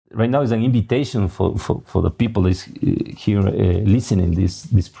right now is an invitation for the people that is here listening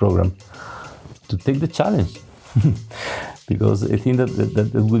this program to take the challenge. Because I think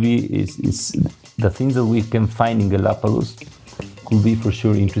that will be is the things that we can find in Galapagos could be for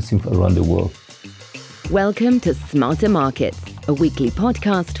sure interesting around the world. Welcome to Smarter Markets, a weekly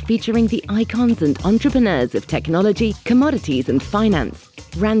podcast featuring the icons and entrepreneurs of technology, commodities and finance,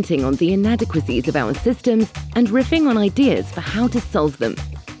 ranting on the inadequacies of our systems and riffing on ideas for how to solve them.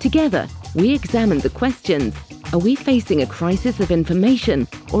 Together, we examine the questions: are we facing a crisis of information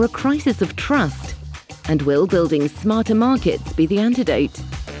or a crisis of trust? And will building smarter markets be the antidote?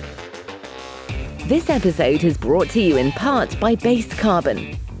 This episode is brought to you in part by Base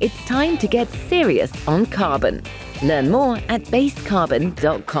Carbon. It's time to get serious on carbon. Learn more at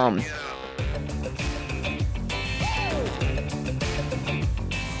basecarbon.com.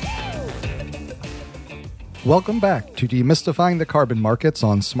 Welcome back to Demystifying the Carbon Markets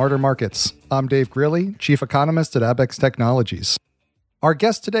on Smarter Markets. I'm Dave Greeley, Chief Economist at Abex Technologies. Our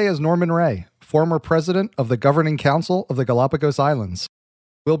guest today is Norman Ray, former president of the Governing Council of the Galapagos Islands.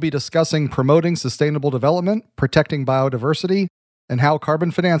 We'll be discussing promoting sustainable development, protecting biodiversity, and how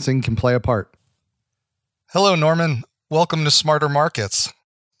carbon financing can play a part. Hello, Norman. Welcome to Smarter Markets.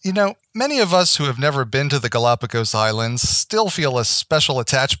 You know, many of us who have never been to the Galapagos Islands still feel a special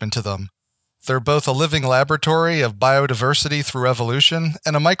attachment to them. They're both a living laboratory of biodiversity through evolution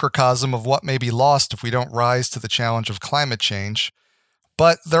and a microcosm of what may be lost if we don't rise to the challenge of climate change.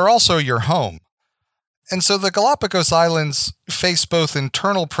 But they're also your home. And so the Galapagos Islands face both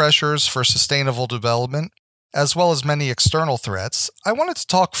internal pressures for sustainable development as well as many external threats. I wanted to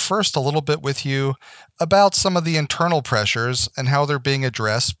talk first a little bit with you about some of the internal pressures and how they're being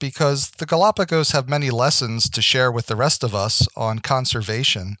addressed, because the Galapagos have many lessons to share with the rest of us on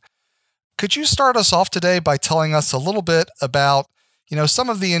conservation. Could you start us off today by telling us a little bit about, some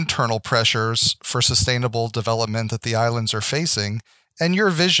of the internal pressures for sustainable development that the islands are facing and your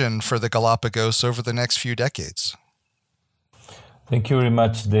vision for the Galapagos over the next few decades? Thank you very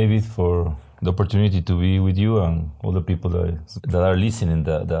much, David, for the opportunity to be with you and all the people that are listening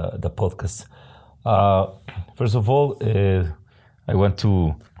to the podcast. First of all, I want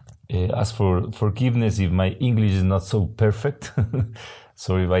to ask for forgiveness if my English is not so perfect.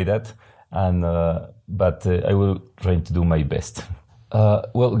 Sorry about that. But I will try to do my best.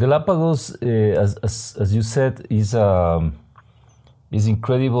 Well, Galapagos, as you said, is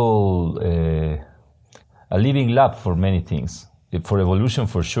incredible, a living lab for many things, for evolution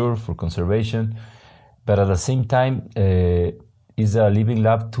for sure, for conservation, but at the same time is a living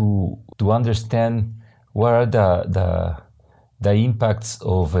lab to understand what are the impacts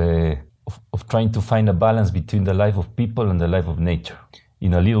of trying to find a balance between the life of people and the life of nature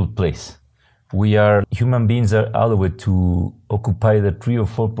in a little place. Human beings are allowed to occupy the 3 or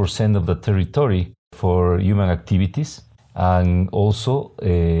 4% of the territory for human activities. And also,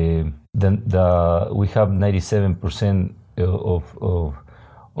 we have 97%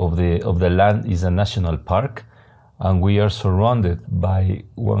 of the land is a national park, and we are surrounded by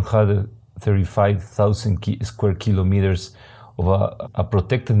 135,000 square kilometers of a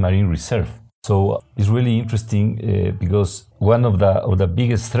protected marine reserve. So it's really interesting because one of the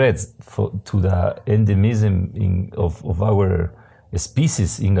biggest threats to the endemism of our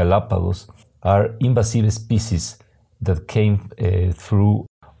species in Galapagos are invasive species that came through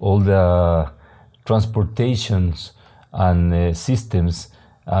all the transportations and systems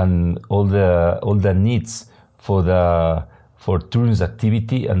and all the needs for tourism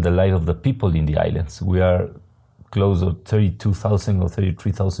activity and the life of the people in the islands. We are close to 32,000 or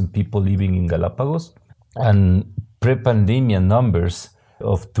 33,000 people living in Galapagos, and pre-pandemic numbers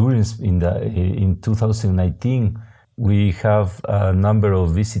of tourism in 2019. We have a number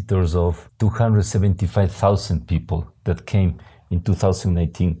of visitors of 275,000 people that came in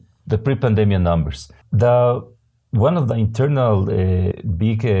 2019, the pre-pandemic numbers. One of the internal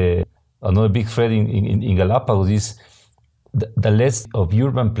another big threat in Galapagos is the less of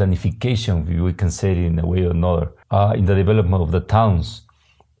urban planification, we can say it in a way or another, in the development of the towns,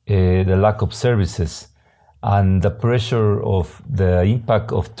 the lack of services, and the pressure of the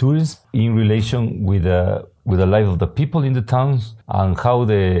impact of tourism in relation with the life of the people in the towns, and how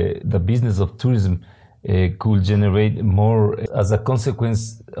the business of tourism could generate more as a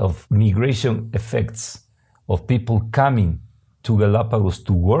consequence of migration effects of people coming to Galapagos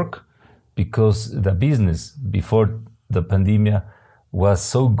to work, because the business before the pandemic was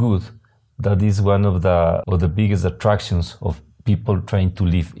so good that is one of the biggest attractions of people trying to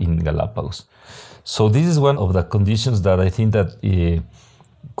live in Galapagos. So this is one of the conditions that I think that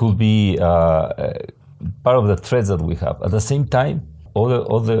could be part of the threats that we have. At the same time,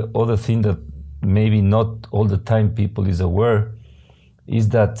 other thing that maybe not all the time people is aware is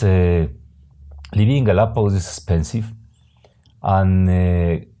that living in Galapagos is expensive, and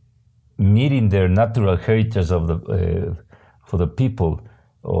meeting their natural heritage of the for the people,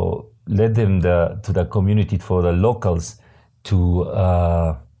 or let them to the community, for the locals to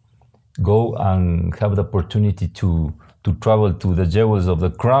go and have the opportunity to travel to the jewels of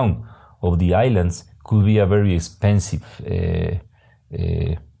the crown of the islands could be a very expensive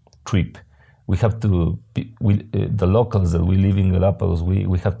trip. We have to, the locals that we live in Galapagos,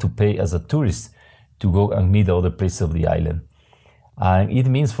 we have to pay as a tourist to go and meet other places of the island. And it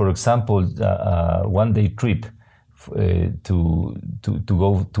means, for example, a one-day trip to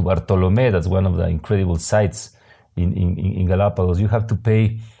go to Bartolomé, that's one of the incredible sites in Galapagos. You have to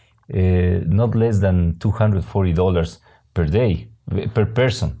pay not less than $240 per day, per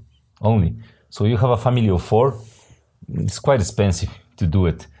person only. So you have a family of 4, it's quite expensive to do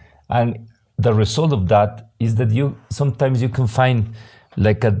it. And the result of that is that sometimes you can find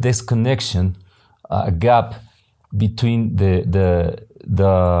like a disconnection, a gap between the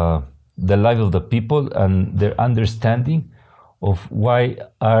life of the people and their understanding of why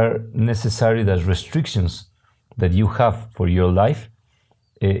are necessary the restrictions that you have for your life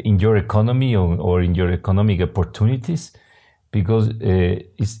in your economy or in your economic opportunities, because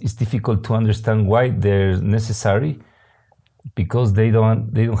it's difficult to understand why they're necessary, because they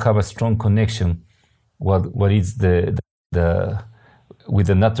don't have a strong connection what is the with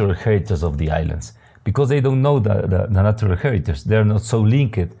the natural heritage of the islands, because they don't know the natural heritage. They're not so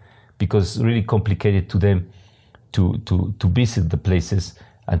linked, because it's really complicated to them to visit the places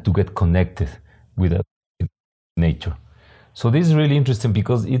and to get connected with nature. So this is really interesting,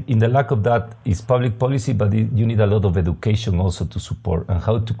 because in the lack of that is public policy, but you need a lot of education also to support, and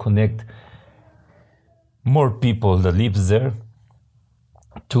how to connect more people that lives there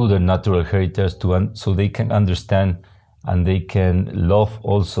to their natural heritage, so they can understand and they can love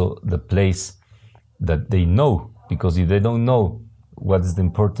also the place that they know. Because if they don't know what is the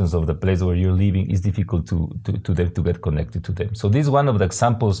importance of the place where you're living, it's difficult to them to get connected to them. So this is one of the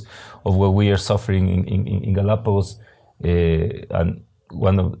examples of what we are suffering in Galapagos, and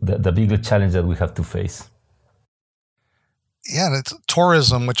one of the biggest challenge that we have to face. Yeah, and it's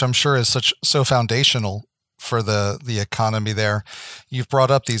tourism, which I'm sure is so foundational for the economy there. You've brought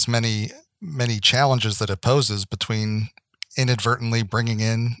up these many challenges that it poses, between inadvertently bringing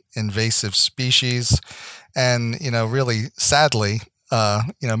in invasive species and, really sadly,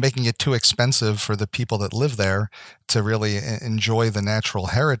 making it too expensive for the people that live there to really enjoy the natural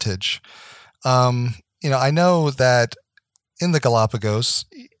heritage. I know that in the Galapagos,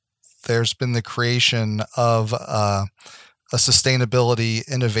 there's been the creation of a sustainability,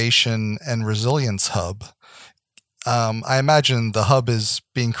 innovation, and resilience hub. I imagine the hub is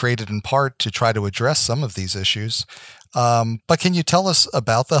being created in part to try to address some of these issues. But can you tell us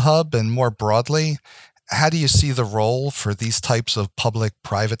about the hub, and more broadly, how do you see the role for these types of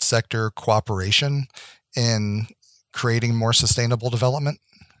public-private sector cooperation in creating more sustainable development?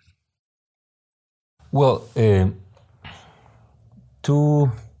 Well, a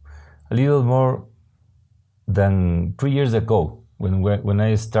little more than 3 years ago, when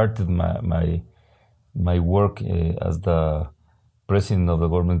I started my work as the president of the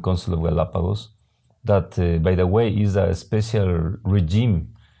Government Council of Galapagos, that, by the way, is a special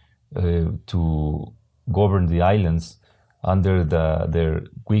regime to govern the islands under their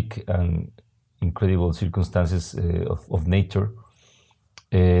quick and incredible circumstances of nature.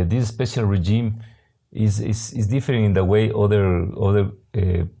 This special regime is different in the way other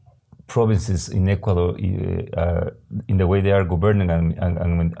provinces in Ecuador, in the way they are governed and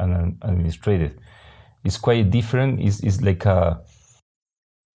administrated. It's quite different. It's like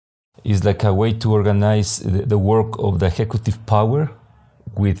a way to organize the work of the executive power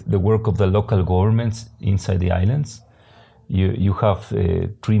with the work of the local governments inside the islands. You have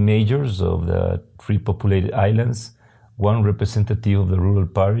 3 mayors of the 3 populated islands, 1 representative of the rural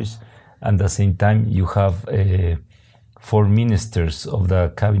parish, and at the same time you have 4 ministers of the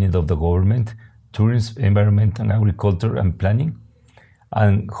cabinet of the government: tourism, environment, and agriculture, and planning.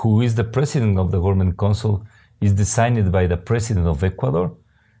 And who is the president of the Government Council is designated by the president of Ecuador,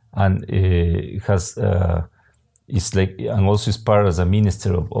 and and also is part as a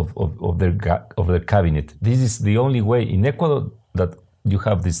minister of their cabinet. This is the only way in Ecuador that you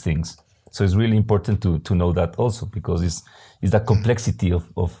have these things. So it's really important to know that also, because it's the complexity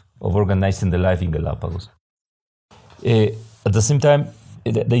of organizing the life in Galapagos. At the same time,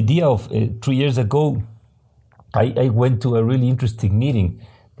 the idea of 3 years ago, I went to a really interesting meeting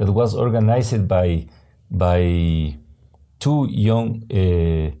that was organized by two young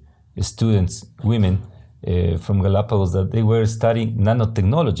students, women from Galapagos, that they were studying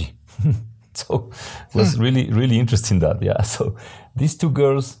nanotechnology. So it was really interesting that, yeah. So these two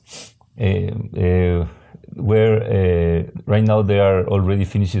girls were, right now they are already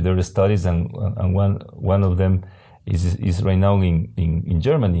finishing their studies, and one of them is right now in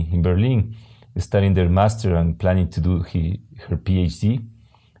Germany, in Berlin, studying their master and planning to do her PhD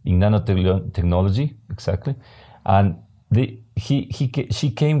in nanotechnology, exactly. And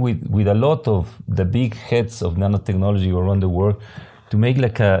she came with a lot of the big heads of nanotechnology around the world to make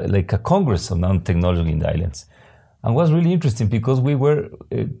like a congress of nanotechnology in the islands. And it was really interesting because we were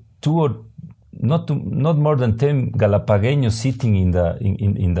not more than 10 Galapagueños sitting in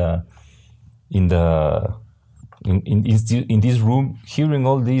this room, hearing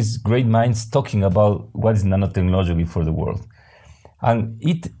all these great minds talking about what is nanotechnology for the world. And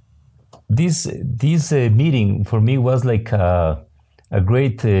this meeting for me was like a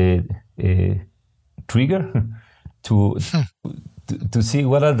great trigger to see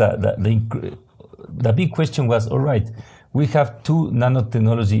what are the big question was, all right, we have two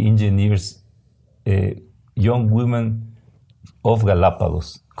nanotechnology engineers, young women of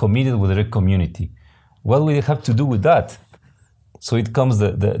Galapagos, committed with their community. What do we have to do with that? So it comes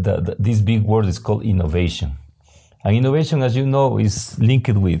this big word is called innovation. And innovation, as you know, is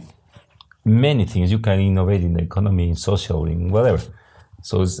linked with many things. You can innovate in the economy, in social, in whatever.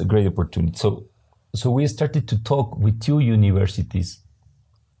 So it's a great opportunity. So we started to talk with two universities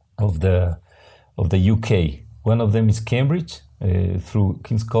of the UK. One of them is Cambridge, through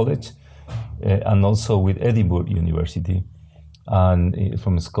King's College, and also with Edinburgh University, and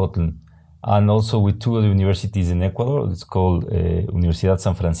from Scotland, and also with two other universities in Ecuador. It's called Universidad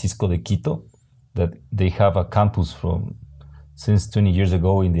San Francisco de Quito, that they have a campus since 20 years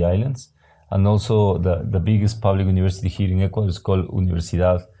ago in the islands, and also the biggest public university here in Ecuador is called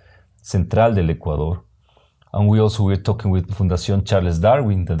Universidad Central del Ecuador. And we were talking with Fundación Charles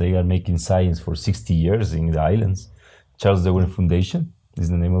Darwin, that they are making science for 60 years in the islands. Charles Darwin Foundation is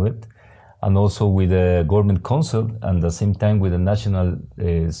the name of it. And also with the Government Council, and at the same time with the National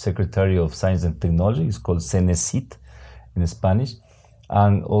Secretary of Science and Technology, it's called CENESIT in Spanish.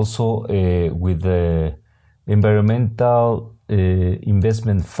 And also with the Environmental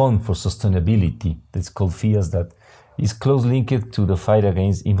Investment Fund for Sustainability, that's called FIAS, that is closely linked to the fight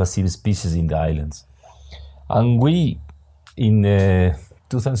against invasive species in the islands. And we, in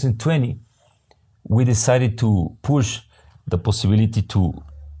 2020, we decided to push the possibility to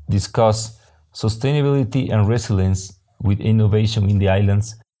discuss sustainability and resilience with innovation in the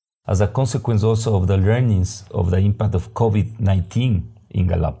islands as a consequence also of the learnings of the impact of COVID-19 in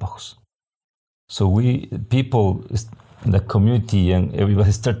Galapagos. So people in the community and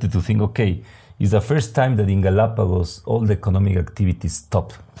everybody started to think, okay, it's the first time that in Galapagos all the economic activities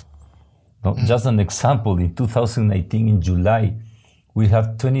stopped. No? Just an example, in 2019, in July, we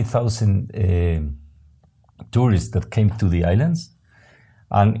have 20,000 tourists that came to the islands.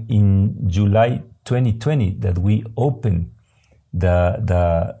 And in July 2020, that we opened again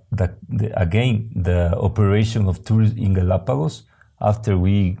the operation of tourism in Galapagos after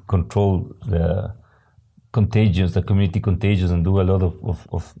we control the contagions, the community contagions, and do a lot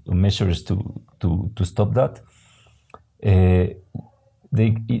of measures to stop that.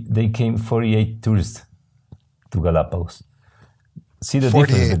 They came 48 tourists to Galapagos. See the 48.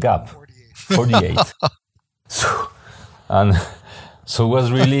 Difference, the gap. 48. So it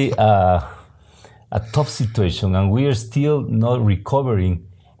was really a tough situation, and we are still not recovering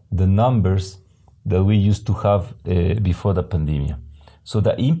the numbers that we used to have before the pandemic. So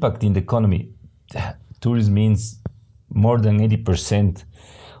the impact in the economy, tourism means more than 80%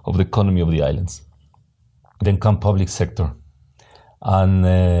 of the economy of the islands. Then come public sector. And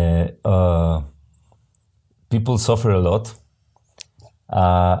people suffer a lot.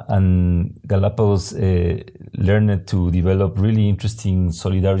 And Galapagos learned to develop really interesting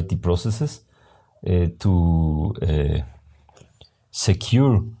solidarity processes to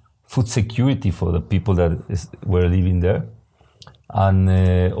secure food security for the people that were living there. And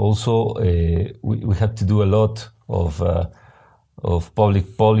also we had to do a lot of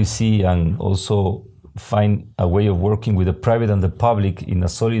public policy, and also find a way of working with the private and the public in a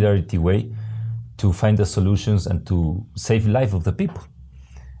solidarity way to find the solutions and to save life of the people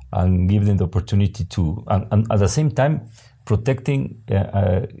and give them the opportunity to, and at the same time protecting,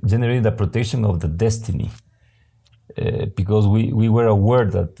 generating the protection of the destiny, because we were aware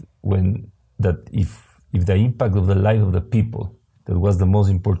that if the impact of the life of the people, that was the most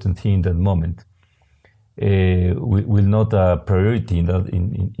important thing in that moment, will not a priority in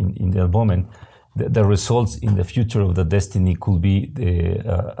that moment, the results in the future of the destiny could be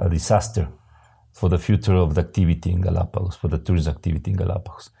a disaster for the future of the activity in Galapagos, for the tourist activity in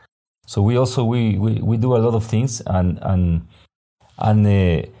Galapagos. So we also we do a lot of things and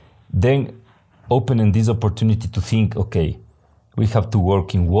then opening this opportunity to think, okay, we have to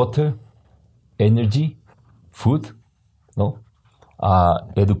work in water, energy, food, no,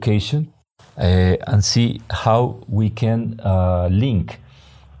 education, and see how we can link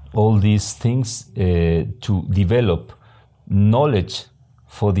all these things to develop knowledge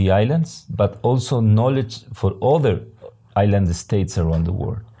for the islands, but also knowledge for other island states around the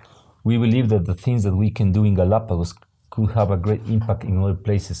world. We believe that the things that we can do in Galapagos could have a great impact in other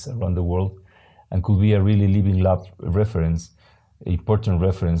places around the world and could be a really living lab reference, important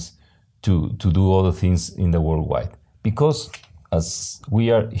reference to do other things in the worldwide. Because as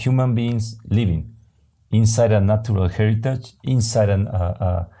we are human beings living inside a natural heritage, inside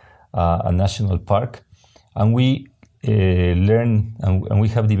a national park, and we learn and we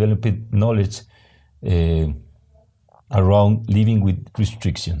have developed knowledge around living with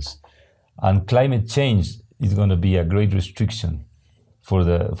restrictions. And climate change is going to be a great restriction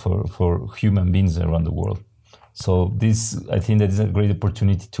for human beings around the world. So I think that is a great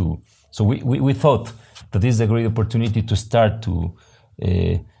opportunity to. So we thought that this is a great opportunity to start to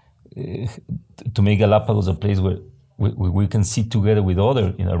make Galapagos a place where we can sit together with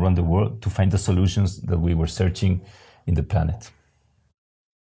others around the world to find the solutions that we were searching in the planet.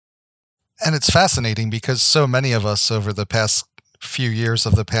 And it's fascinating because so many of us over the past few years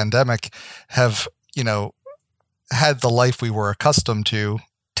of the pandemic have, had the life we were accustomed to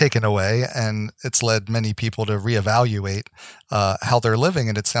taken away, and it's led many people to reevaluate how they're living.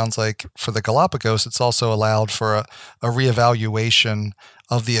 And it sounds like for the Galapagos, it's also allowed for a reevaluation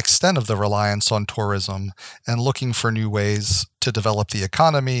of the extent of the reliance on tourism and looking for new ways to develop the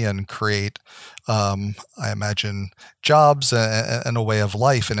economy and create, I imagine, jobs and a way of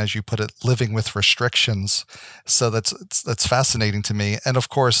life. And as you put it, living with restrictions. So that's fascinating to me. And of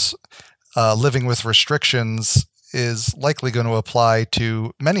course, living with restrictions is likely going to apply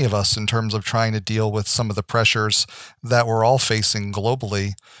to many of us in terms of trying to deal with some of the pressures that we're all facing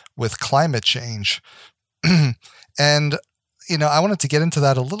globally with climate change. And, I wanted to get into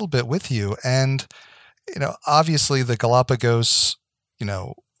that a little bit with you. And, obviously the Galapagos,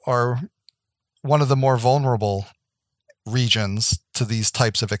 are one of the more vulnerable regions to these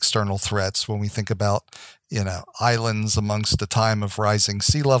types of external threats when we think about, islands amongst a time of rising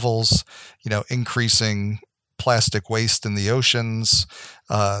sea levels, increasing plastic waste in the oceans,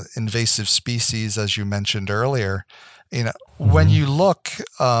 invasive species, as you mentioned earlier. When you look,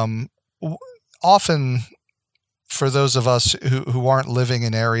 often for those of us who aren't living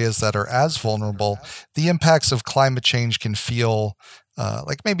in areas that are as vulnerable, the impacts of climate change can feel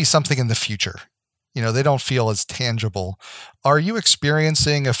like maybe something in the future. They don't feel as tangible. Are you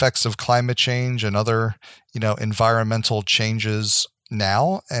experiencing effects of climate change and other, environmental changes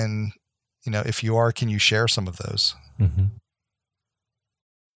now? And if you are, can you share some of those? Mm-hmm.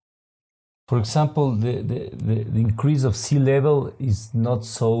 For example, the increase of sea level is not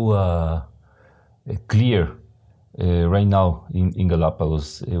so clear right now in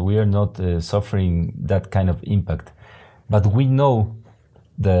Galapagos. We are not suffering that kind of impact, but we know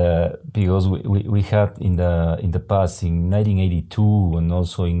because we had in the past, in 1982 and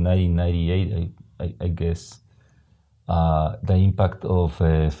also in 1998, I guess, the impact of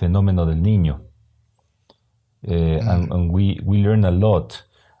Fenómeno del Niño. And we learned a lot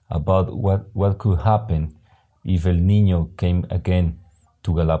about what could happen if El Niño came again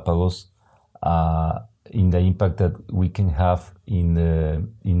to Galapagos, in the impact that we can have in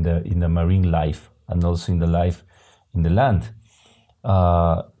the marine life and also in the life in the land.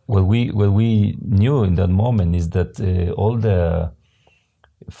 What we knew in that moment is that all the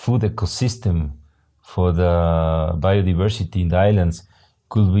food ecosystem for the biodiversity in the islands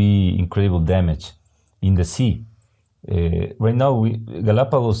could be incredible damage in the sea. Right now,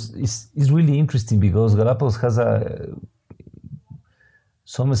 Galapagos is really interesting because Galapagos has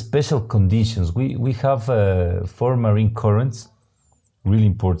some special conditions. We have 4 marine currents, really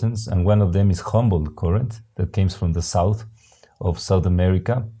important, and one of them is Humboldt Current that comes from the south of South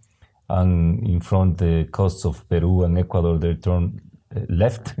America, and in front the coasts of Peru and Ecuador, they turn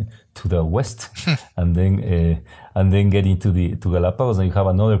left to the west, and then get into to Galapagos, and you have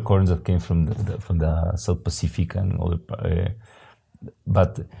another current that came from the South Pacific and other.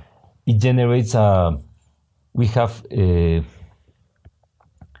 But it generates we have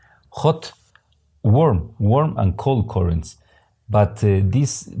hot, warm and cold currents, but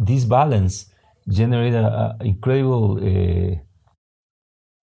this balance generates an incredible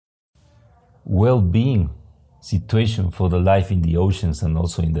well-being situation for the life in the oceans and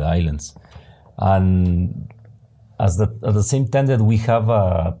also in the islands. And at the same time that we have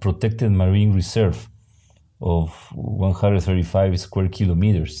a protected marine reserve of 135 square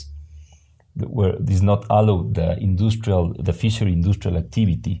kilometers, where does not allow the fishery industrial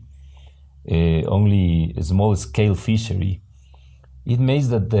activity, only a small scale fishery. It means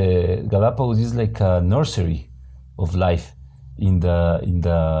that the Galapagos is like a nursery of life in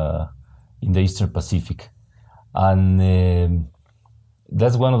the Eastern Pacific, and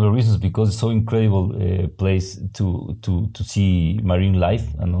that's one of the reasons, because it's so incredible place to see marine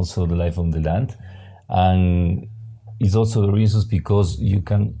life and also the life on the land, and it's also the reasons because you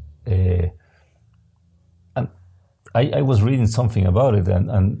can. And I was reading something about it,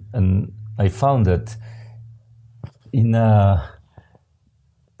 and I found that in the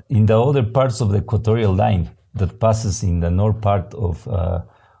other parts of the equatorial line that passes in the north part of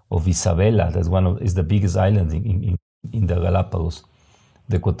Isabela, is the biggest island in the Galapagos.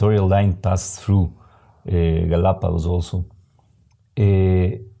 The equatorial line passed through Galapagos also.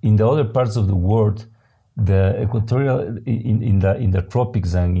 In the other parts of the world, the equatorial in the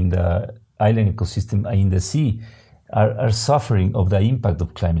tropics and in the island ecosystem and in the sea are suffering of the impact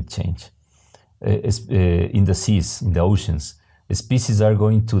of climate change. In the seas, in the oceans, species are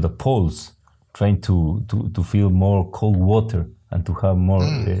going to the poles, trying to feel more cold water and to have more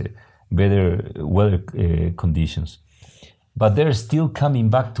better weather conditions. But they're still coming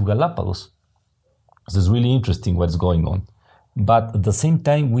back to Galapagos. So it's really interesting what's going on. But at the same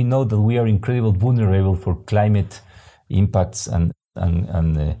time, we know that we are incredibly vulnerable for climate impacts and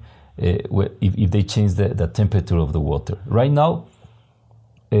if they change the temperature of the water. Right now,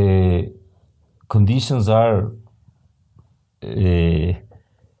 conditions are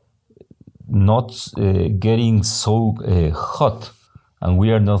not getting so hot, and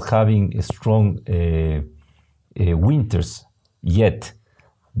we are not having a strong winters yet.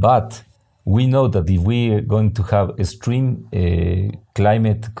 But we know that if we are going to have extreme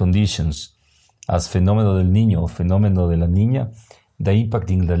climate conditions as Fenómeno del Niño or Fenómeno de la Niña, the impact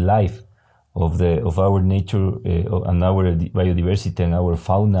in the life of our nature and our biodiversity and our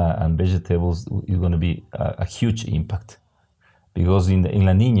fauna and vegetables is going to be a huge impact. Because in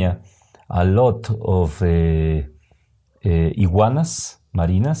La Niña, a lot of iguanas,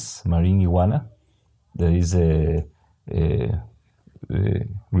 marine iguana, that is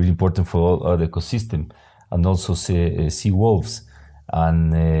really important for all the ecosystem, and also sea wolves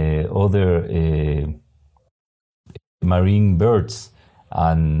and other marine birds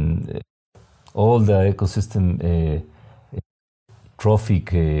and all the ecosystem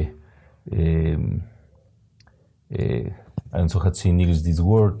trophic. I also had to say in English this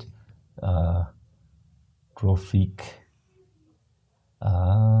word, trophic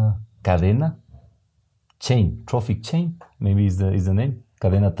cadena chain, trophic chain, maybe is the name,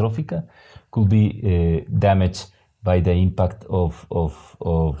 cadena trófica, could be damaged by the impact of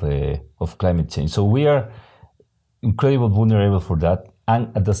climate change. So we are incredibly vulnerable for that,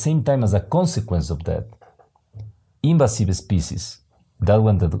 and at the same time, as a consequence of that, invasive species, that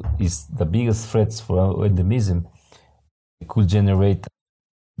one that is the biggest threats for our endemism, could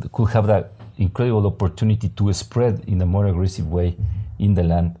have that incredible opportunity to spread in a more aggressive way in the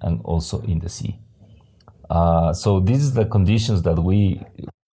land and also in the sea. So these are the conditions that we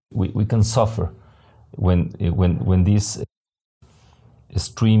can suffer when these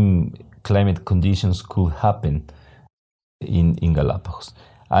extreme climate conditions could happen in Galapagos.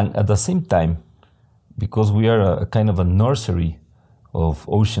 And at the same time, because we are a kind of a nursery of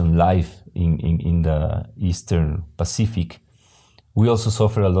ocean life in the Eastern Pacific, we also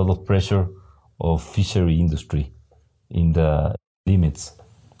suffer a lot of pressure of fishery industry in the limits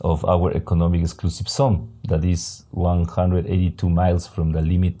of our economic exclusive zone, that is 182 miles from the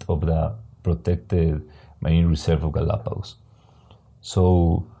limit of the protected marine reserve of Galapagos.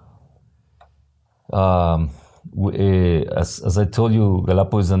 So, as I told you,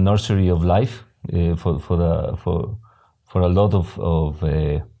 Galapagos is a nursery of life for a lot of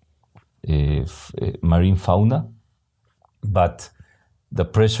marine fauna, but the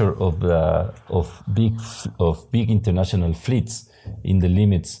pressure of big international fleets in the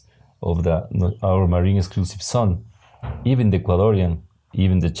limits of our marine exclusive zone, even the Ecuadorian,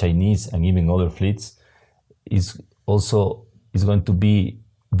 even the Chinese, and even other fleets, is going to be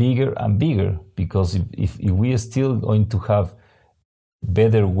bigger and bigger, because if we are still going to have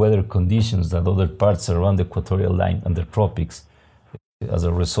better weather conditions than other parts around the equatorial line and the tropics as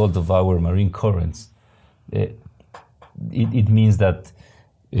a result of our marine currents, it means that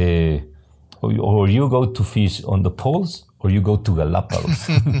or you go to fish on the poles or you go to Galapagos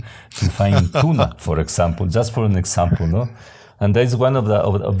to find tuna, for example, just for an example, no? And that is one of the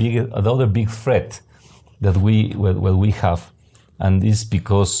other big threat that we have, and it's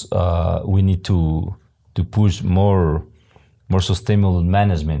because we need to push more sustainable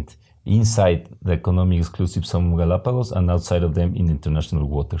management inside the economic exclusive zone of Galapagos and outside of them in international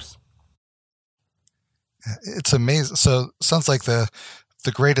waters. It's amazing. So sounds like the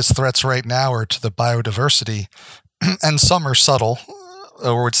greatest threats right now are to the biodiversity, and some are subtle,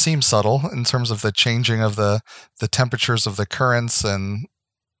 or would seem subtle, in terms of the changing of the temperatures of the currents and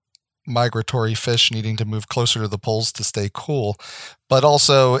migratory fish needing to move closer to the poles to stay cool. But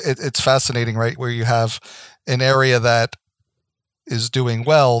also it's fascinating, right, where you have an area that is doing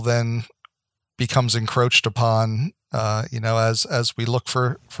well then becomes encroached upon, as we look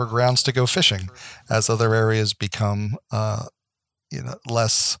for grounds to go fishing, as other areas become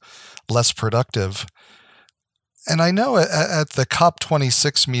less productive. And I know at the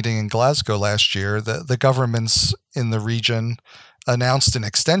COP26 meeting in Glasgow last year, the governments in the region announced an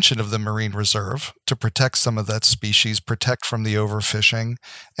extension of the marine reserve to protect some of that species, protect from the overfishing,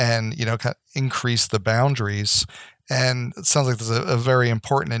 and increase the boundaries. And it sounds like there's a very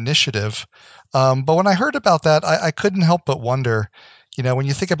important initiative. But when I heard about that, I couldn't help but wonder, when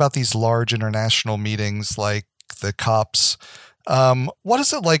you think about these large international meetings like the COPs, what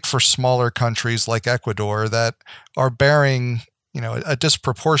is it like for smaller countries like Ecuador that are bearing, a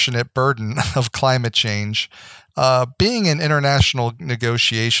disproportionate burden of climate change, being in international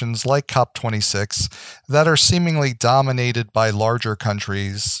negotiations like COP26 that are seemingly dominated by larger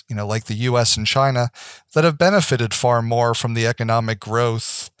countries, like the US and China, that have benefited far more from the economic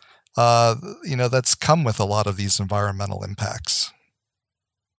growth, that's come with a lot of these environmental impacts?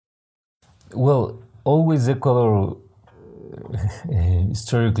 Well, always Ecuador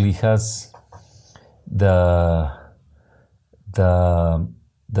historically has the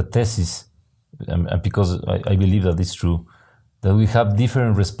thesis, and because I believe that it's true, that we have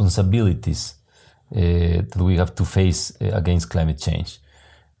different responsibilities that we have to face against climate change.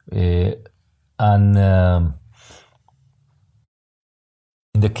 And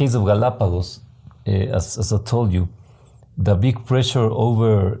in the case of Galapagos, as I told you, the big pressure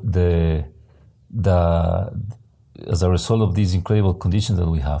over as a result of these incredible conditions that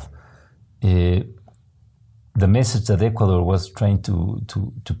we have, the message that Ecuador was trying to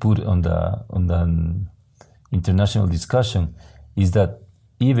put on the international discussion is that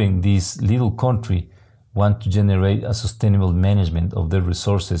even this little country want to generate a sustainable management of their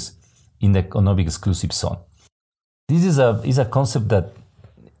resources in the economic exclusive zone. This is a concept that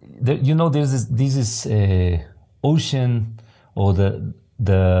this ocean, or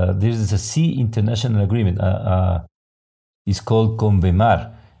there is a sea international agreement. It's called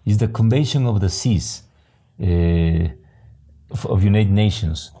CONVEMAR. It's the Convention of the Seas of United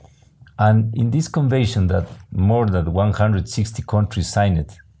Nations. And in this convention that more than 160 countries signed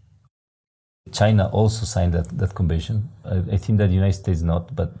it, China also signed that convention. I think that the United States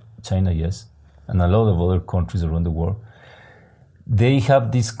not, but China yes, and a lot of other countries around the world. They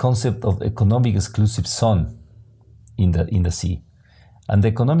have this concept of economic exclusive zone in the sea. And the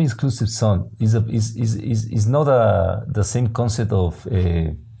economic exclusive zone is not the same concept of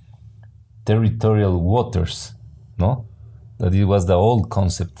territorial waters, no? That it was the old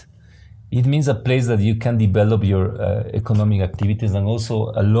concept. It means a place that you can develop your economic activities and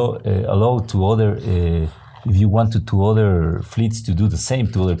also allow to other, if you wanted, to other fleets to do the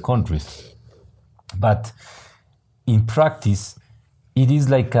same to other countries. But in practice, it is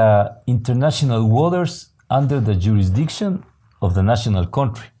like international waters under the jurisdiction of the national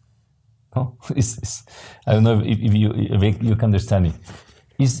country. No? I don't know if you can understand it.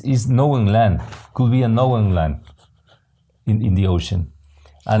 It's known land, could be a known land in the ocean.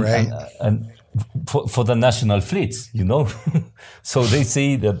 And, right. and for the national fleets, so they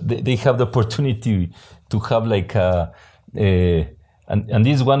say that they have the opportunity to have like and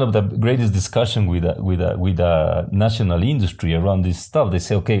this is one of the greatest discussion with the national industry around this stuff. They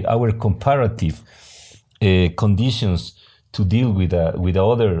say, okay, our comparative conditions to deal with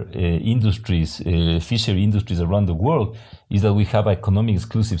other industries, fishery industries around the world, is that we have economic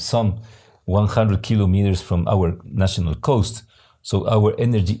exclusive zone 100 kilometers from our national coast. So our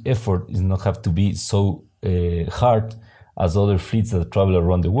energy effort is not have to be so hard as other fleets that travel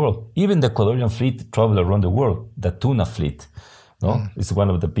around the world. Even the Ecuadorian fleet travel around the world. The tuna fleet, it's one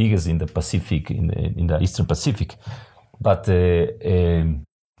of the biggest in the Pacific, in the Eastern Pacific. But they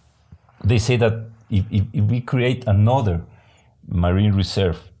say that if we create another marine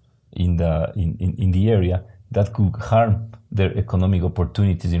reserve in the area, that could harm their economic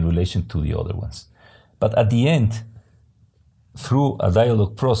opportunities in relation to the other ones. But at the end, through a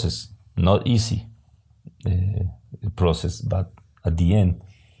dialogue process, not easy process, but at the end,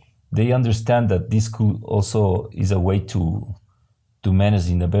 they understand that this could also is a way to manage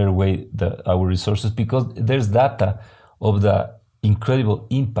in a better way our resources, because there's data of the incredible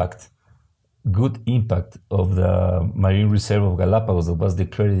impact, good impact of the marine reserve of Galapagos that was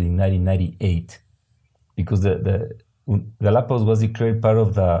declared in 1998, because the Galapagos was declared part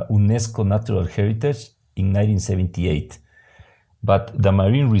of the UNESCO Natural Heritage in 1978. But the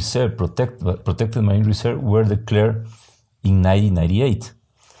marine reserve, protected marine reserve, were declared in 1998.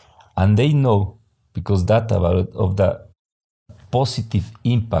 And they know, because data of the positive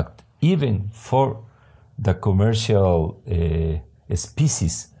impact, even for the commercial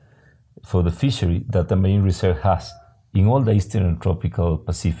species, for the fishery, that the marine reserve has in all the eastern and tropical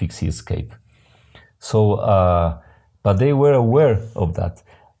Pacific seascape. So, but they were aware of that.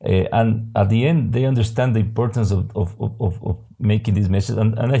 And at the end, they understand the importance of making this message.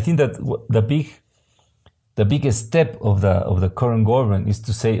 And I think that the biggest step of the current government is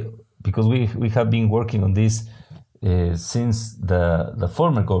to say, because we have been working on this since the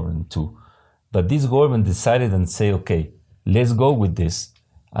former government too, but this government decided and say, okay, let's go with this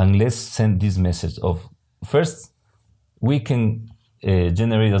and let's send this message of, first, we can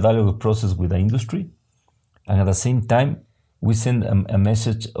generate a dialogue process with the industry, and at the same time, we send a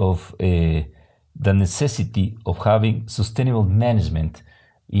message of the necessity of having sustainable management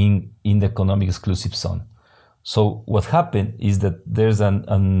in the economic exclusive zone. So what happened is that there's a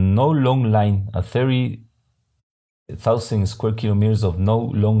no long line, a 30,000 square kilometers of no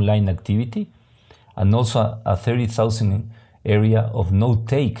long line activity, and also a 30,000 area of no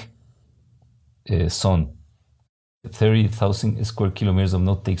take zone, 30,000 square kilometers of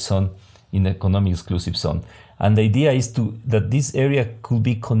no take zone in the economic exclusive zone. And the idea is that this area could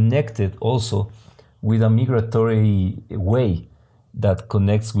be connected also with a migratory way that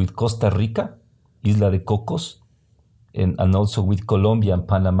connects with Costa Rica, Isla de Cocos, and also with Colombia and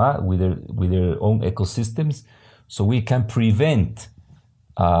Panama with their own ecosystems. So we can prevent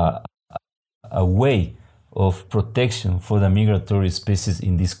a way of protection for the migratory species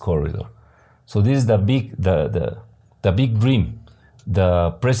in this corridor. So this is the big dream.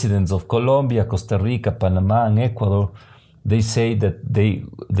 The presidents of Colombia, Costa Rica, Panama, and Ecuador, they say that they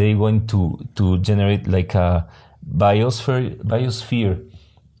going to generate like a biosphere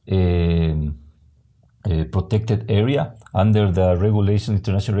protected area under the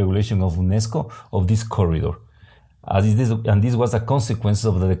international regulation of UNESCO of this corridor. And this was a consequence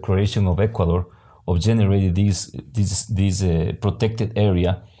of the declaration of Ecuador of generating this protected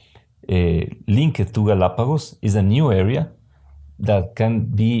area linked to Galapagos. Is a new area that can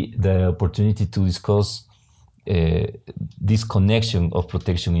be the opportunity to discuss this connection of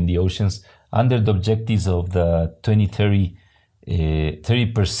protection in the oceans under the objectives of the 2030,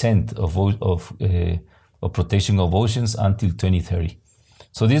 30% of protection of oceans until 2030.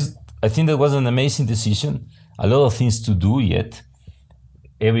 So this, I think that was an amazing decision. A lot of things to do yet.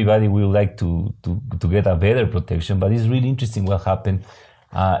 Everybody will like to get a better protection, but it's really interesting what happened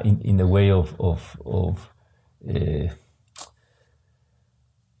in the way of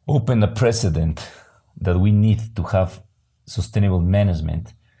open a precedent that we need to have sustainable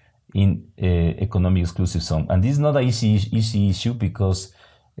management in economic exclusive zone. And this is not an easy issue, because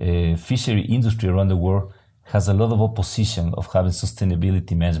fishery industry around the world has a lot of opposition of having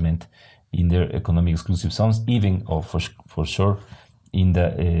sustainability management in their economic exclusive zones, even or for sure in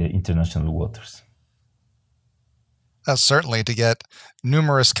the international waters. Certainly, to get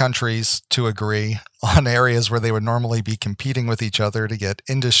numerous countries to agree on areas where they would normally be competing with each other, to get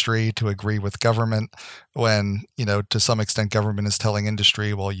industry to agree with government when, to some extent, government is telling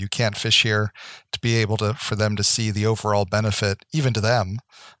industry, well, you can't fish here, to be able for them to see the overall benefit, even to them,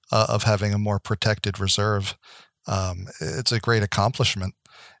 of having a more protected reserve. It's a great accomplishment.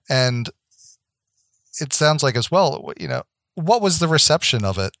 And it sounds like as well, what was the reception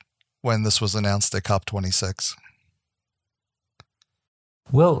of it when this was announced at COP26?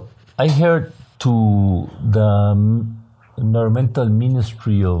 Well, I heard to the environmental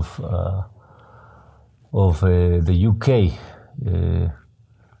ministry of the UK.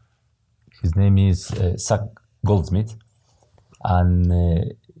 His name is Zach Goldsmith, and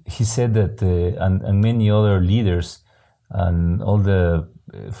he said that, and many other leaders, and all the,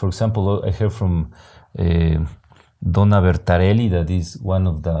 for example, I heard from Donna Bertarelli, that is one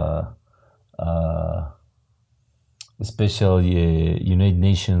of the special United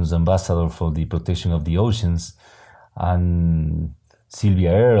Nations ambassador for the protection of the oceans, and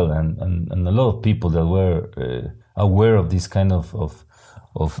Sylvia Earle, and a lot of people that were aware of this kind of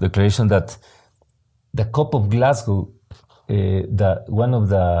declaration, that the COP of Glasgow that one of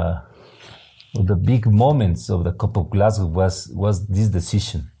the big moments of the COP of Glasgow was this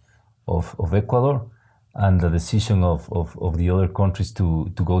decision of Ecuador and the decision of the other countries to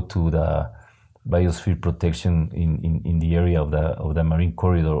go to the biosphere protection in the area of the marine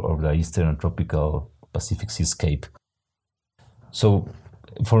corridor of the eastern and tropical Pacific seascape. So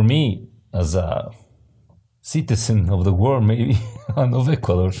for me, as a citizen of the world, maybe, and of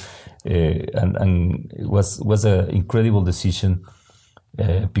Ecuador, and it was an incredible decision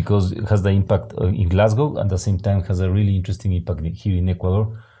because it has the impact in Glasgow and at the same time has a really interesting impact here in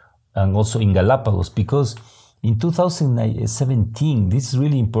Ecuador and also in Galapagos, because in 2017, this is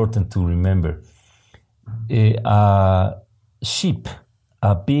really important to remember, a ship,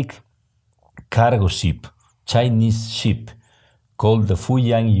 a big cargo ship, Chinese ship called the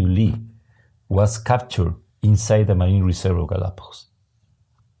Fuyang Yuli, was captured inside the marine reserve of Galapagos.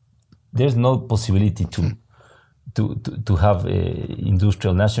 There's no possibility to have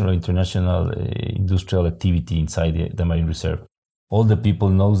industrial, national or international industrial activity inside the marine reserve. All the people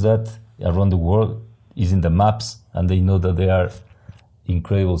knows that around the world is in the maps, and they know that there are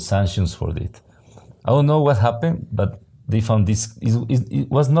incredible sanctions for it. I don't know what happened, but they found this. It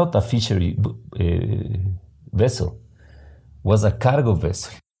was not a fishery vessel. It was a cargo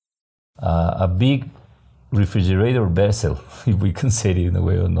vessel, a big refrigerator vessel, if we can say it in a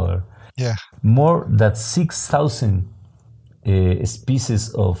way or another. Yeah. More than 6,000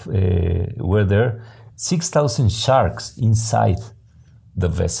 species were there, 6,000 sharks inside the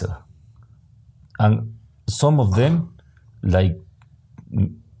vessel. And some of them, like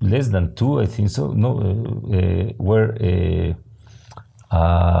less than 2, I think so, were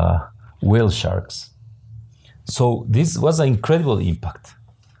whale sharks. So this was an incredible impact.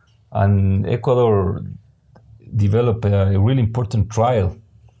 And Ecuador developed a really important trial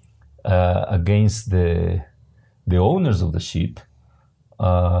against the owners of the ship.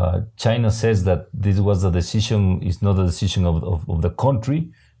 China says that this was a decision, is not a decision of the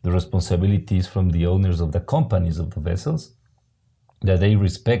country. The responsibility is from the owners of the companies of the vessels, that they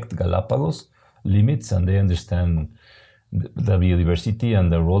respect Galapagos limits and they understand the biodiversity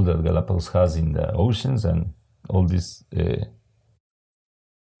and the role that Galapagos has in the oceans and all this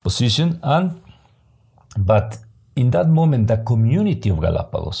position. But in that moment, the community of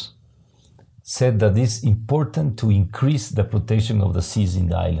Galapagos said that it's important to increase the protection of the seas in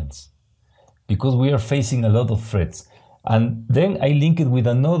the islands because we are facing a lot of threats. And then I link it with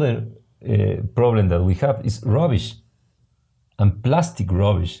another problem that we have is rubbish and plastic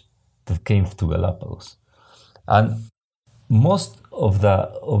rubbish that came to Galapagos. And most of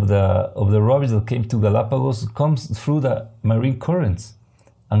the rubbish that came to Galapagos comes through the marine currents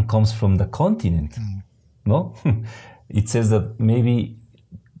and comes from the continent. No? It says that maybe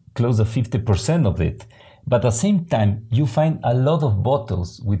close to 50% of it. But at the same time, you find a lot of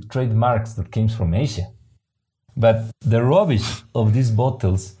bottles with trademarks that came from Asia. But the rubbish of these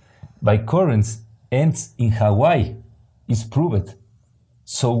bottles by currents ends in Hawaii. It's proved.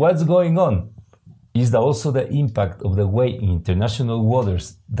 So what's going on is that also the impact of the way in international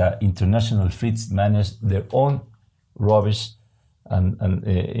waters the international fleets manage their own rubbish and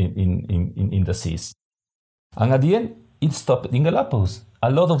in the seas. And at the end, it stopped in Galapagos. A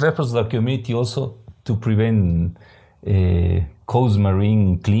lot of efforts of the community also to prevent coast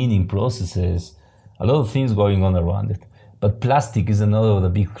marine cleaning processes, a lot of things going on around it. But plastic is another of the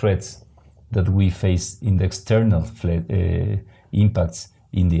big threats that we face in the external impacts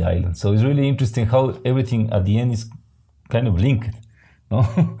in the island. So it's really interesting how everything at the end is kind of linked.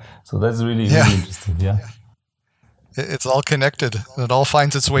 No? So that's really interesting. Yeah. It's all connected. It all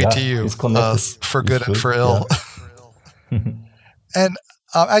finds its way to you, for good and for ill. Yeah. And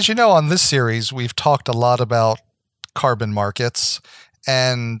as you know, on this series, we've talked a lot about carbon markets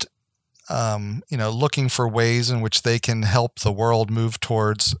and looking for ways in which they can help the world move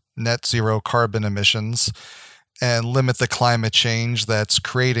towards net zero carbon emissions and limit the climate change that's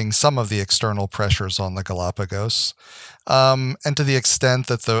creating some of the external pressures on the Galapagos. And to the extent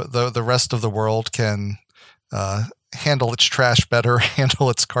that the rest of the world can handle its trash better, handle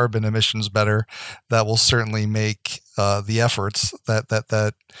its carbon emissions better, that will certainly make the efforts that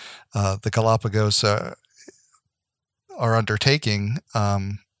the Galapagos are undertaking,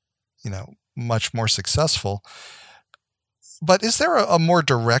 much more successful. But is there a more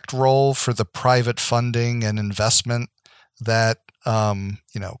direct role for the private funding and investment that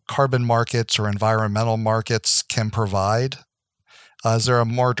carbon markets or environmental markets can provide? Is there a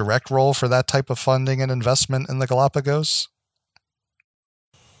more direct role for that type of funding and investment in the Galapagos?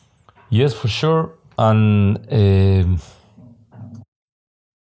 Yes, for sure. And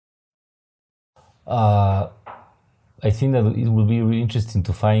I think that it will be really interesting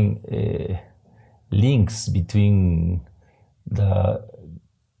to find links between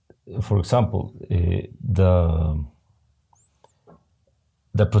for example,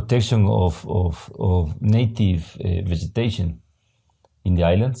 the protection of native vegetation in the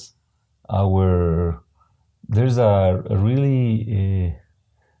islands. There's a really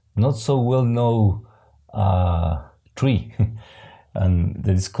not so well known tree, and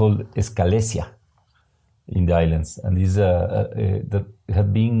that is called Escalesia in the islands, and is that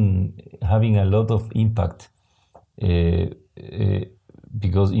had been having a lot of impact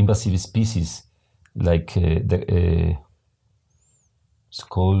because invasive species like it's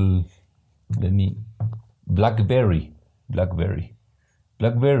called blackberry. Blackberry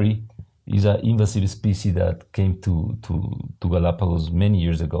is an invasive species that came to Galapagos many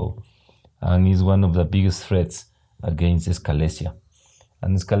years ago, and is one of the biggest threats against Escalesia.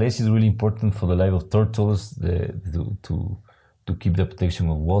 And Escalesia is really important for the life of turtles, to keep the protection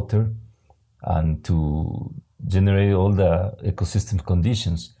of water, and to generate all the ecosystem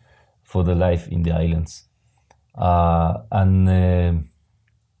conditions for the life in the islands.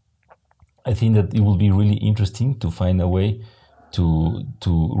 I think that it will be really interesting to find a way to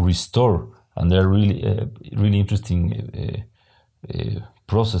restore, and there are really interesting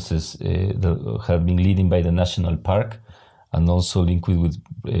processes that have been leading by the National Park, and also linked with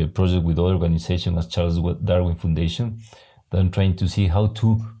a project with other organizations as Charles Darwin Foundation, that are trying to see how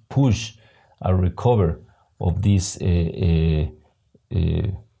to push a recover of this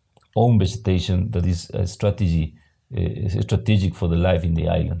own vegetation that is strategic for the life in the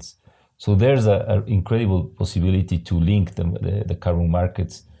islands. So there's an incredible possibility to link the carbon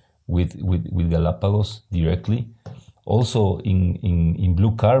markets with Galapagos directly. Also in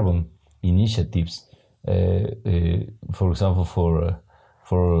blue carbon initiatives, for example, for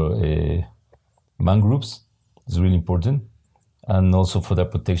mangroves is really important, and also for the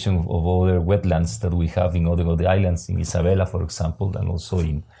protection of other wetlands that we have in other of the islands, in Isabela, for example, and also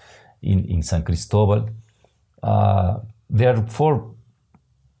in San Cristobal. There are four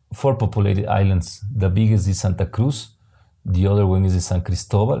populated islands. The biggest is Santa Cruz, the other one is San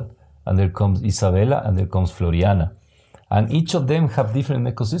Cristobal, and there comes Isabela, and there comes Floriana. And each of them have different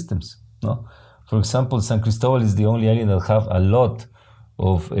ecosystems. No? For example, San Cristobal is the only island that have a lot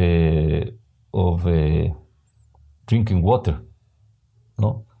of drinking water.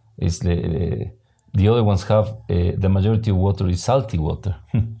 No, it's the other ones have the majority of water is salty water.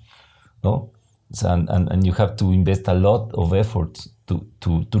 No, so, and you have to invest a lot of effort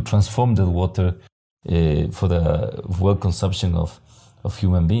to transform the water for the well consumption of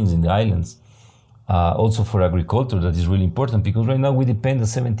human beings in the islands. Also for agriculture, that is really important, because right now we depend on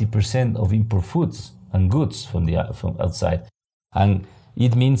 70% of import foods and goods from outside, and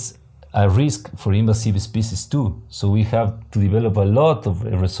it means a risk for invasive species too. So we have to develop a lot of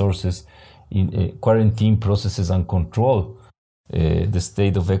resources in quarantine processes and control. The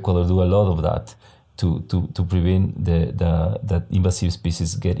state of Ecuador do a lot of that to prevent that invasive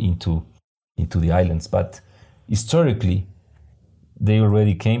species get into the islands. But historically, they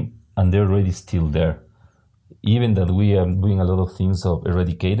already came, and they're already still there. Even that we are doing a lot of things of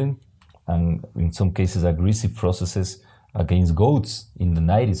eradicating, and in some cases aggressive processes against goats in the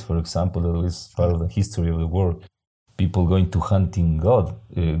 90s, for example. That was part of the history of the world. People going to hunting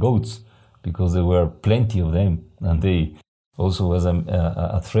goats because there were plenty of them, and they also was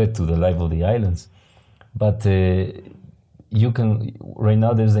a threat to the life of the islands. But right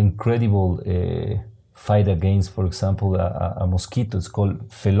now there's an incredible fight against, for example, a mosquito. It's called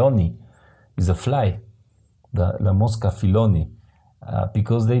Feloni. It's a fly, La Mosca Feloni,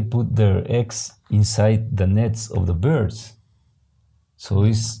 because they put their eggs inside the nets of the birds. So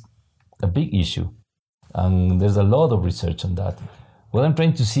it's a big issue, and there's a lot of research on that. What I'm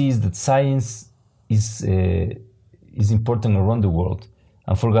trying to see is that science is important around the world,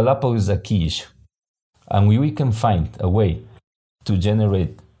 and for Galapagos is a key issue. And we can find a way to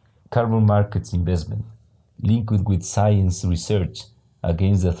generate carbon markets investment linked with science research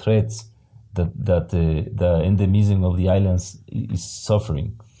against the threats that the endemism of the islands is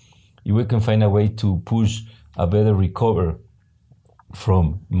suffering. If we can find a way to push a better recovery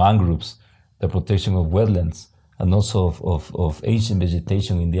from mangroves, the protection of wetlands, and also of ancient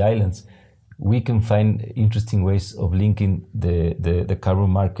vegetation in the islands, we can find interesting ways of linking the carbon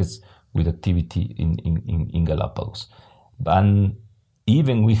markets with activity in Galapagos. And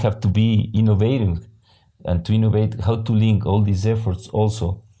even we have to be innovative, and to innovate how to link all these efforts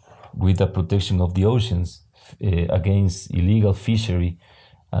also with the protection of the oceans against illegal fishery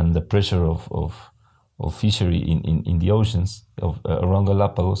and the pressure of fishery in the oceans around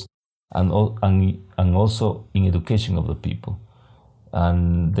Galapagos. and also in education of the people.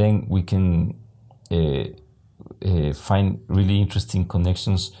 And then we can find really interesting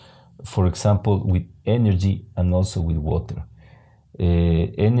connections, for example, with energy and also with water.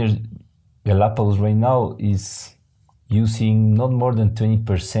 Galapagos right now is using not more than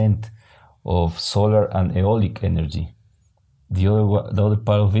 20% of solar and aeolic energy. The other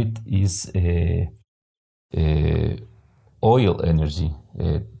part of it is oil energy,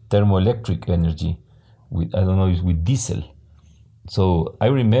 thermoelectric energy, with diesel. So I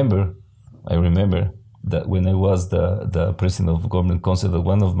remember that when I was the president of the Government Council, that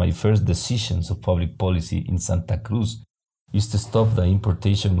one of my first decisions of public policy in Santa Cruz is to stop the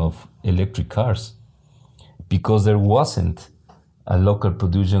importation of electric cars, because there wasn't a local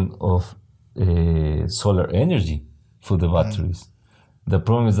production of solar energy for the batteries. The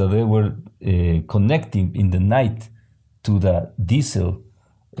problem is that they were connecting in the night to the diesel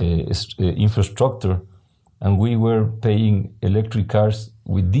infrastructure, and we were paying electric cars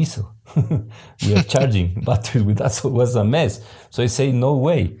with diesel. We are charging batteries with that, so it was a mess. So I say, no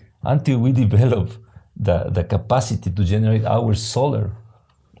way, until we develop the capacity to generate our solar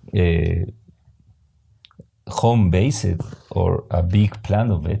home-based or a big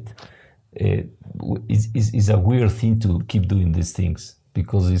plan of it, is a weird thing to keep doing these things,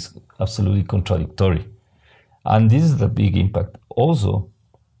 because it's absolutely contradictory. And this is the big impact. Also,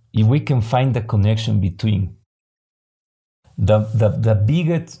 if we can find the connection between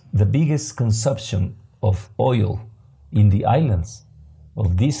the biggest consumption of oil in the islands,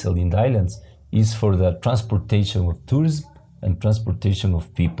 of diesel in the islands, is for the transportation of tourism and transportation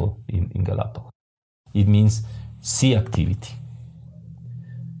of people in Galapagos. It means sea activity.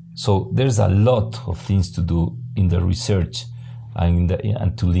 So there's a lot of things to do in the research and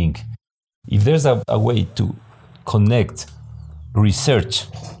to link. If there's a way to connect research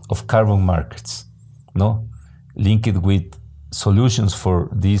of carbon markets, link it with solutions for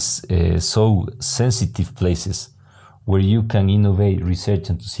these so sensitive places, where you can innovate research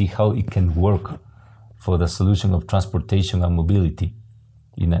and to see how it can work for the solution of transportation and mobility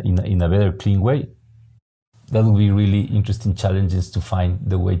in a better, clean way. That will be really interesting challenges to find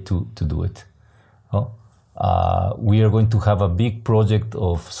the way to do it. We are going to have a big project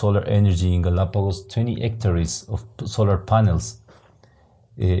of solar energy in Galapagos, 20 hectares of solar panels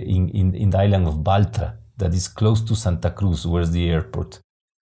in the island of Baltra, that is close to Santa Cruz, where's the airport.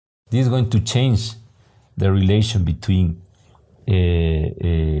 This is going to change the relation between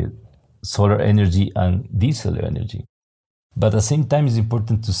solar energy and diesel energy. But at the same time, it's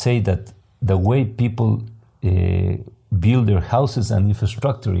important to say that the way people build their houses and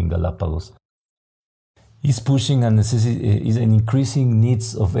infrastructure in Galapagos is pushing is an increasing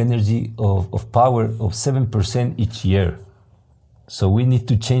needs of energy, of power of 7% each year. So we need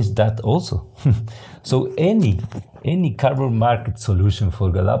to change that also. So any carbon market solution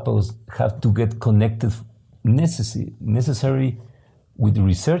for Galapagos have to get connected necessary with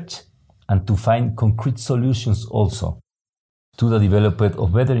research, and to find concrete solutions also to the development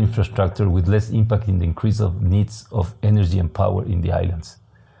of better infrastructure with less impact in the increase of needs of energy and power in the islands,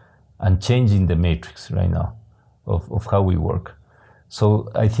 and changing the matrix right now of how we work. So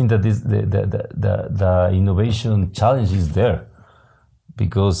I think that the innovation challenge is there,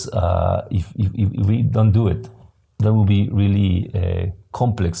 because if we don't do it, that will be really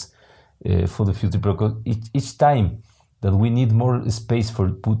complex for the future. Because each time that we need more space for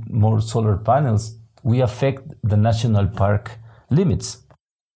put more solar panels, we affect the national park limits,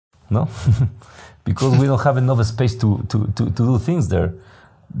 no? Because we don't have enough space to do things there.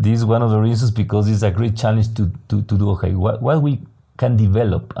 This is one of the reasons, because it's a great challenge to do. Okay, what we can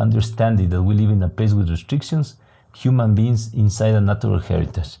develop, understanding that we live in a place with restrictions, human beings inside a natural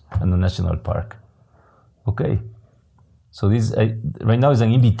heritage and a national park. Okay, so this right now is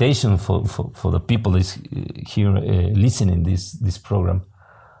an invitation for the people that's here listening this program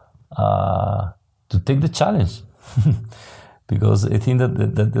to take the challenge. Because I think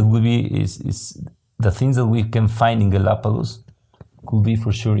that will be is the things that we can find in Galapagos could be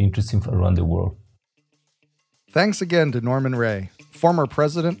for sure interesting around the world. Thanks again to Norman Ray, former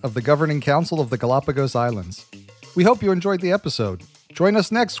president of the Governing Council of the Galapagos Islands. We hope you enjoyed the episode. Join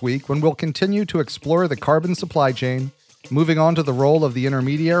us next week when we'll continue to explore the carbon supply chain, moving on to the role of the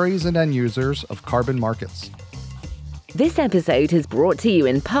intermediaries and end users of carbon markets. This episode is brought to you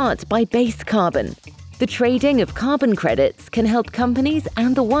in part by Base Carbon. The trading of carbon credits can help companies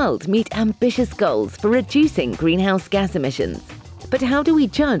and the world meet ambitious goals for reducing greenhouse gas emissions. But how do we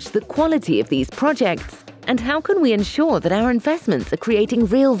judge the quality of these projects? And how can we ensure that our investments are creating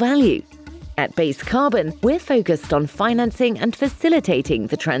real value? At Base Carbon, we're focused on financing and facilitating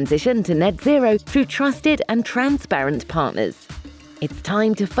the transition to net zero through trusted and transparent partners. It's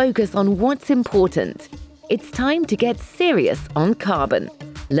time to focus on what's important. It's time to get serious on carbon.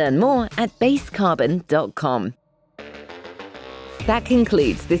 Learn more at basecarbon.com. That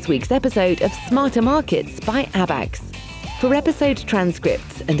concludes this week's episode of Smarter Markets by Abaxx. For episode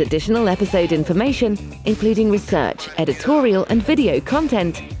transcripts and additional episode information, including research, editorial, and video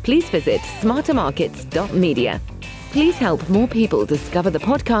content, please visit smartermarkets.media. Please help more people discover the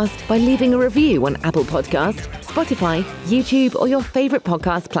podcast by leaving a review on Apple Podcast, Spotify, YouTube, or your favorite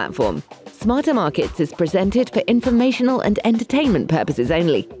podcast platform. Smarter Markets is presented for informational and entertainment purposes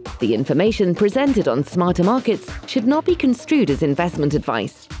only. The information presented on Smarter Markets should not be construed as investment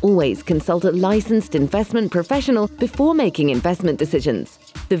advice. Always consult a licensed investment professional before making investment decisions.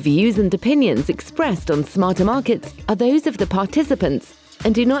 The views and opinions expressed on Smarter Markets are those of the participants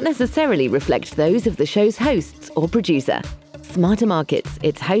and do not necessarily reflect those of the show's hosts or producer. Smarter Markets,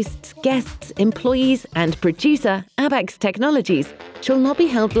 its hosts, guests, employees, and producer, Abaxx Technologies, shall not be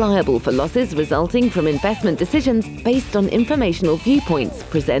held liable for losses resulting from investment decisions based on informational viewpoints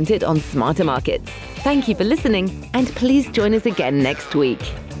presented on Smarter Markets. Thank you for listening, and please join us again next week.